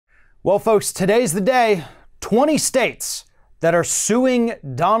Well, folks, today's the day. 20 states that are suing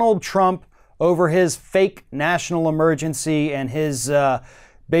Donald Trump over his fake national emergency and his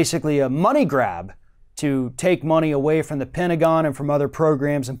basically a money grab to take money away from the Pentagon and from other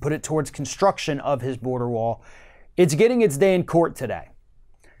programs and put it towards construction of his border wall. It's getting its day in court today.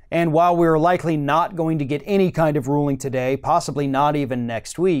 And while we're likely not going to get any kind of ruling today, possibly not even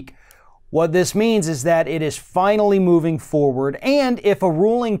next week, what this means is that it is finally moving forward, and if a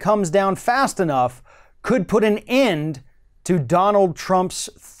ruling comes down fast enough, could put an end to Donald Trump's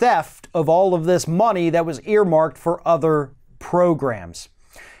theft of all of this money that was earmarked for other programs.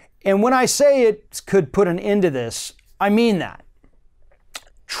 And when I say it could put an end to this, I mean that.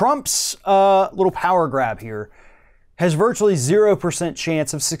 Trump's little power grab here has virtually 0%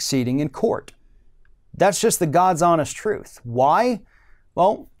 chance of succeeding in court. That's just the God's honest truth. Why?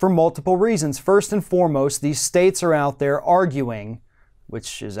 Well, for multiple reasons. First and foremost, these states are out there arguing,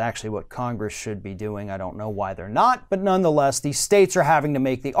 which is actually what Congress should be doing. I don't know why they're not, but nonetheless, these states are having to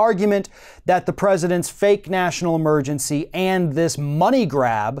make the argument that the president's fake national emergency and this money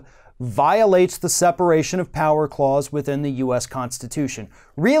grab violates the separation of power clause within the U.S. Constitution.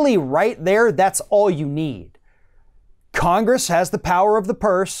 Really, right there, that's all you need. Congress has the power of the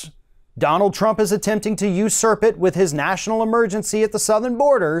purse. Donald Trump is attempting to usurp it with his national emergency at the southern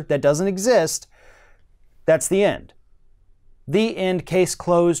border that doesn't exist. That's the end. The end, case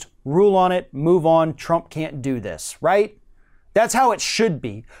closed, rule on it, move on. Trump can't do this, right? That's how it should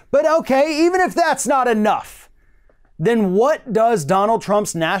be. But okay, even if that's not enough, then what does Donald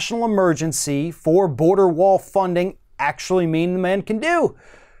Trump's national emergency for border wall funding actually mean the man can do?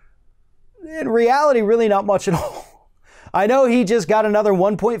 In reality, really not much at all. I know he just got another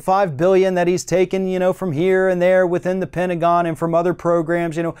 $1.5 billion that he's taken, from here and there within the Pentagon and from other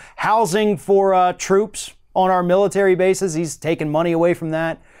programs, housing for troops on our military bases. He's taken money away from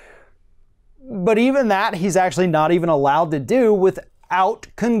that. But even that, he's actually not even allowed to do without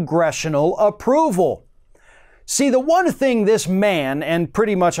congressional approval. See, the one thing this man, and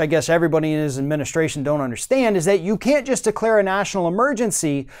pretty much I guess everybody in his administration don't understand, is that you can't just declare a national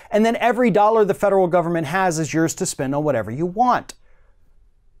emergency and then every dollar the federal government has is yours to spend on whatever you want.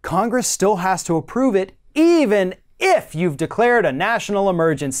 Congress still has to approve it even if you've declared a national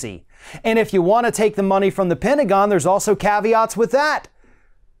emergency. And if you want to take the money from the Pentagon, there's also caveats with that.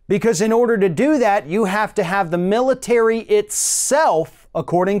 Because in order to do that, you have to have the military itself,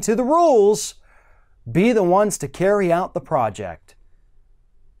 according to the rules, be the ones to carry out the project.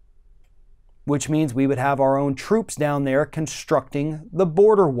 Which means we would have our own troops down there constructing the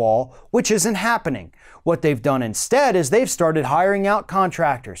border wall, which isn't happening. What they've done instead is they've started hiring out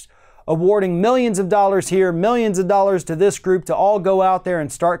contractors, awarding millions of dollars here, millions of dollars to this group to all go out there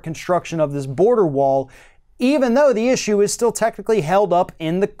and start construction of this border wall, even though the issue is still technically held up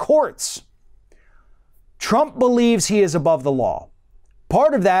in the courts. Trump believes he is above the law.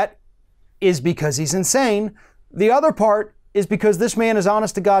 Part of that is because he's insane. The other part is because this man is,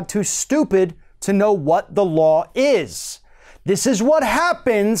 honest to God, too stupid to know what the law is. This is what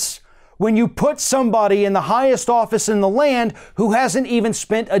happens when you put somebody in the highest office in the land who hasn't even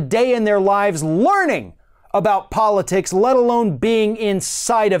spent a day in their lives learning about politics, let alone being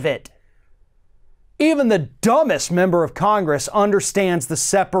inside of it. Even the dumbest member of Congress understands the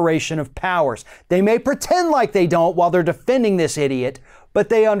separation of powers. They may pretend like they don't while they're defending this idiot, but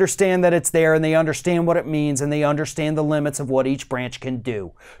they understand that it's there and they understand what it means and they understand the limits of what each branch can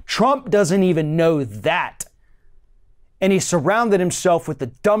do. Trump doesn't even know that. And he surrounded himself with the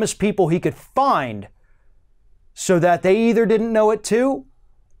dumbest people he could find so that they either didn't know it too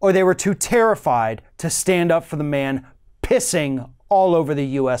or they were too terrified to stand up for the man pissing all over the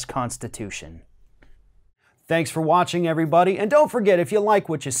U.S. Constitution. Thanks for watching, everybody. And don't forget, if you like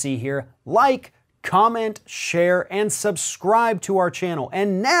what you see here, like, comment, share, and subscribe to our channel.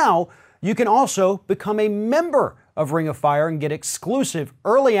 And now you can also become a member of Ring of Fire and get exclusive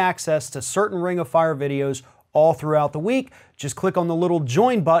early access to certain Ring of Fire videos all throughout the week. Just click on the little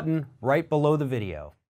join button right below the video.